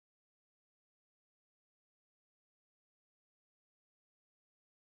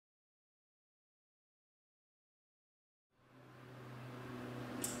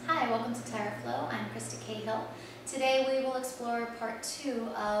welcome to TerraFlow. I'm Krista Cahill. Today we will explore part 2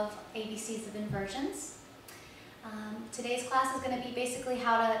 of ABCs of Inversions. Today's class is going to be basically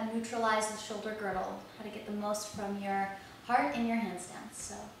how to neutralize the shoulder girdle, how to get the most from your heart in your handstands.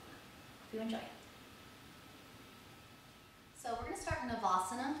 So, hope you enjoy. So we're going to start in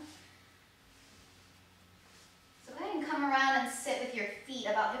Navasana. So go ahead and come around and sit with your feet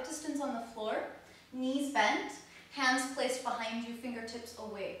about hip distance on the floor, knees bent, hands placed behind you, fingertips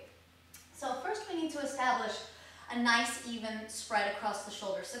away. So first we need to establish a nice even spread across the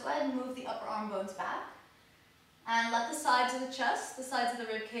shoulders. So go ahead and move the upper arm bones back and let the sides of the chest, the sides of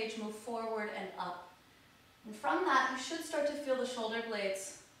the rib cage move forward and up. And from that you should start to feel the shoulder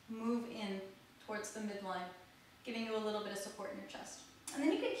blades move in towards the midline, giving you a little bit of support in your chest. And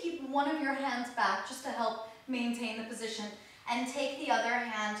then you can keep one of your hands back just to help maintain the position and take the other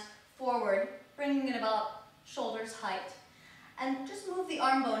hand forward, bringing it about shoulders height. And just move the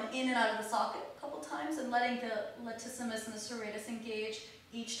arm bone in and out of the socket a couple times and letting the latissimus and the serratus engage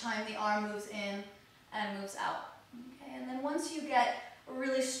each time the arm moves in and moves out. Okay, and then once you get a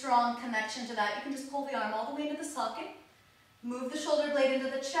really strong connection to that, you can just pull the arm all the way into the socket, move the shoulder blade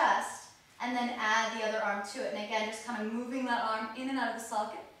into the chest, and then add the other arm to it. And again, just kind of moving that arm in and out of the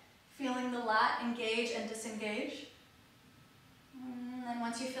socket, feeling the lat engage and disengage. And then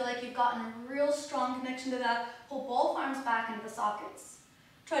once you feel like you've gotten a real strong connection to that, pull both arms back into the sockets.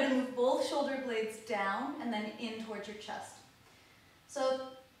 Try to move both shoulder blades down and then in towards your chest. So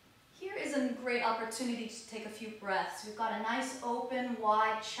here is a great opportunity to take a few breaths. We've got a nice open,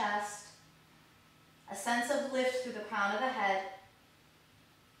 wide chest, a sense of lift through the crown of the head,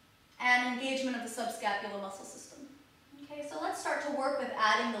 and engagement of the subscapular muscle system. Okay, so let's start to work with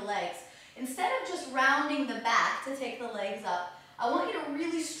adding the legs. Instead of just rounding the back to take the legs up, I want you to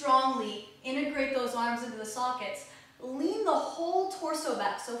really strongly integrate those arms into the sockets. Lean the whole torso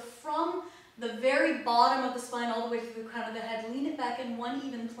back. So from the very bottom of the spine all the way through the crown of the head, lean it back in one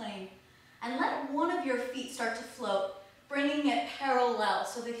even plane. And let one of your feet start to float, bringing it parallel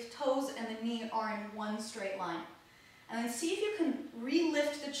so the toes and the knee are in one straight line. And then see if you can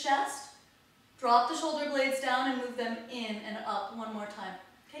re-lift the chest, drop the shoulder blades down and move them in and up one more time.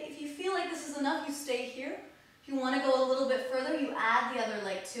 Okay, if you feel like this is enough, you stay here. If you want to go a little bit further, you add the other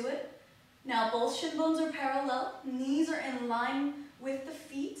leg to it. Now both shin bones are parallel, knees are in line with the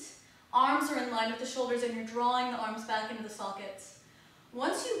feet, arms are in line with the shoulders, and you're drawing the arms back into the sockets.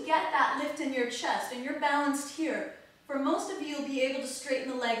 Once you get that lift in your chest and you're balanced here, for most of you, you'll be able to straighten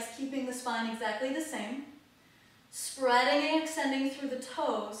the legs, keeping the spine exactly the same, spreading and extending through the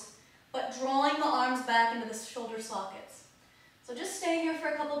toes, but drawing the arms back into the shoulder sockets. So just stay here for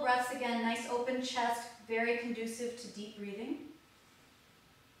a couple breaths again, nice open chest, very conducive to deep breathing.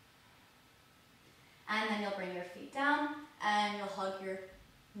 And then you'll bring your feet down and you'll hug your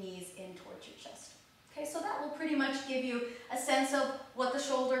knees in towards your chest. Okay, so that will pretty much give you a sense of what the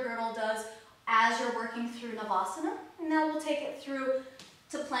shoulder girdle does as you're working through Navasana. And now we'll take it through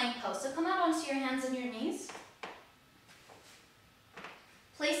to plank pose. So come out onto your hands and your knees.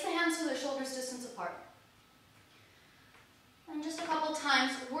 Place the hands so they're shoulders distance apart. And just a couple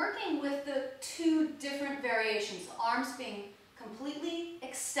times, working with the two different variations. Arms being completely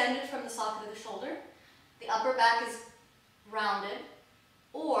extended from the socket of the shoulder. The upper back is rounded.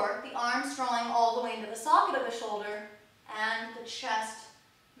 Or the arms drawing all the way into the socket of the shoulder and the chest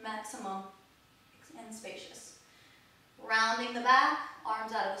maximum and spacious. Rounding the back,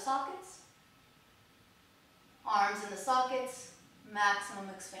 arms out of the sockets. Arms in the sockets, maximum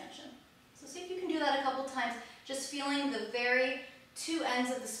expansion. So see if you can do that a couple times, just feeling the very two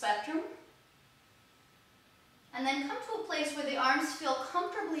ends of the spectrum. And then come to a place where the arms feel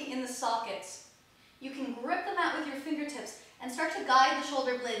comfortably in the sockets. You can grip the mat with your fingertips and start to guide the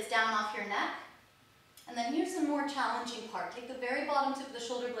shoulder blades down off your neck. And then here's the more challenging part. Take the very bottom tip of the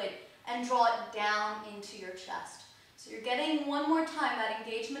shoulder blade and draw it down into your chest. So you're getting one more time that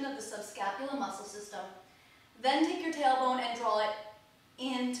engagement of the subscapular muscle system. Then take your tailbone and draw it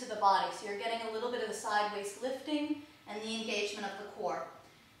into the body. So you're getting a little bit of the side waist lifting and the engagement of the core.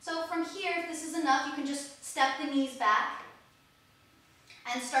 So from here, if this is enough, you can just step the knees back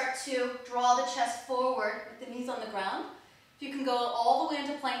and start to draw the chest forward with the knees on the ground. If you can go all the way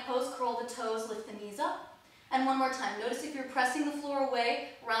into plank pose, curl the toes, lift the knees up. And one more time, notice if you're pressing the floor away,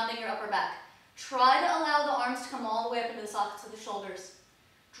 rounding your upper back. Try to allow the arms to come all the way up into the sockets of the shoulders.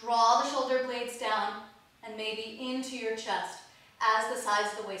 Draw the shoulder blades down and maybe into your chest as the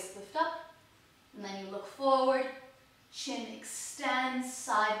sides of the waist lift up. And then you look forward, chin extends,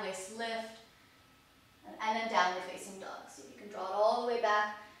 side waist lift, and then downward facing dog. So you can draw it all the way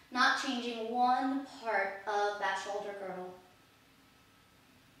back, not changing one part of that shoulder girdle.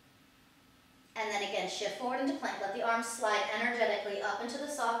 And then again, shift forward into plank. Let the arms slide energetically up into the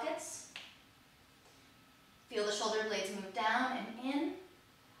sockets. Feel the shoulder blades move down and in.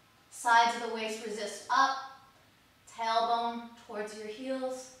 Sides of the waist resist up. Tailbone towards your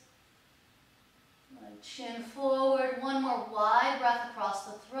heels. Chin forward. One more wide breath across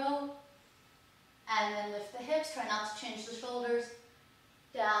the throat. And then lift the hips. Try not to change the shoulders.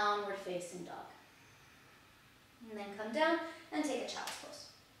 Downward facing dog. And then come down and take a child's pose.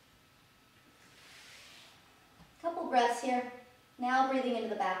 Couple breaths here. Now breathing into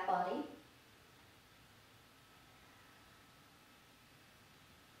the back body.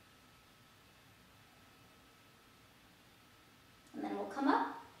 And then we'll come up.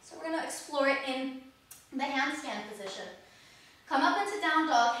 So we're going to explore it in the handstand position. Come up into down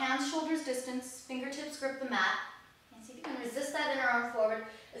dog, hands, shoulders distance, fingertips grip the mat. And see if you can resist that inner arm forward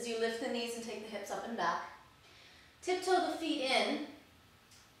as you lift the knees and take the hips up and back. Tiptoe the feet in.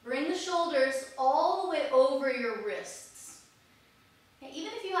 Bring the shoulders all the way over your wrists. Okay,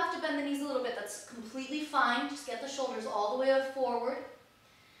 even if you have to bend the knees a little bit, that's completely fine. Just get the shoulders all the way forward.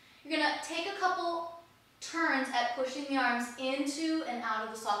 You're going to take a couple turns at pushing the arms into and out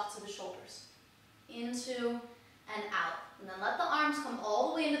of the sockets of the shoulders. Into and out. And then let the arms come all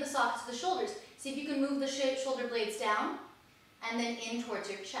the way into the sockets of the shoulders. See if you can move the shoulder blades down and then in towards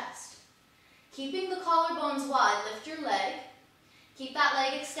your chest. Keeping the collarbones wide, lift your leg. Keep that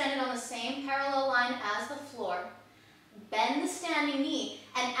leg extended on the same parallel line as the floor. Bend the standing knee,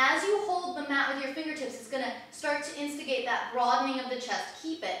 and as you hold the mat with your fingertips, it's going to start to instigate that broadening of the chest.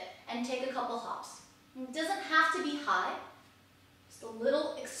 Keep it, and take a couple hops. It doesn't have to be high, just a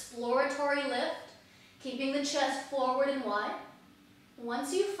little exploratory lift, keeping the chest forward and wide.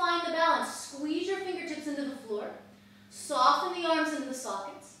 Once you find the balance, squeeze your fingertips into the floor, soften the arms into the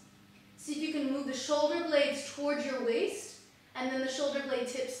sockets. See if you can move the shoulder blades towards your waist, and then the shoulder blade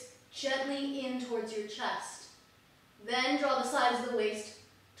tips gently in towards your chest. Then draw the sides of the waist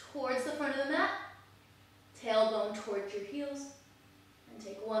towards the front of the mat, tailbone towards your heels. And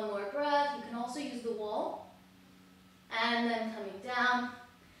take one more breath. You can also use the wall. And then coming down.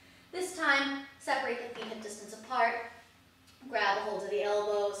 This time, separate the feet hip distance apart. Grab a hold of the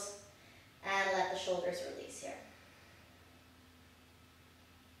elbows and let the shoulders release here.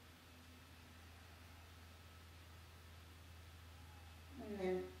 And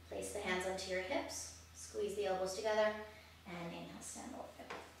then place the hands onto your hips, squeeze the elbows together, and inhale, stand over.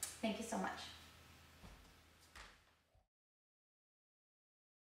 Thank you so much.